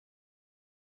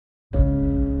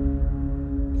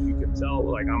tell,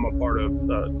 like, I'm a part of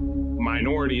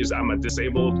minorities. I'm a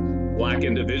disabled Black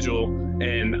individual,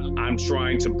 and I'm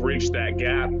trying to bridge that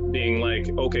gap, being like,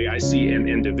 okay, I see an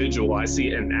individual, I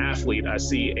see an athlete, I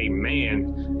see a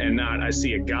man, and not I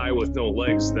see a guy with no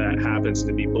legs that happens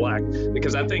to be Black.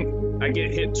 Because I think I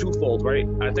get hit twofold, right?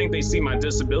 I think they see my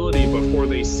disability before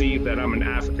they see that I'm an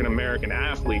African-American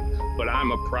athlete, but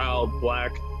I'm a proud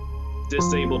Black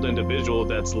disabled individual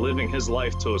that's living his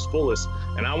life to his fullest.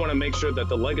 And I want to make sure that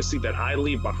the legacy that I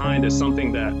leave behind is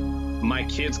something that my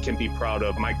kids can be proud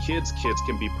of, my kids' kids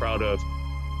can be proud of.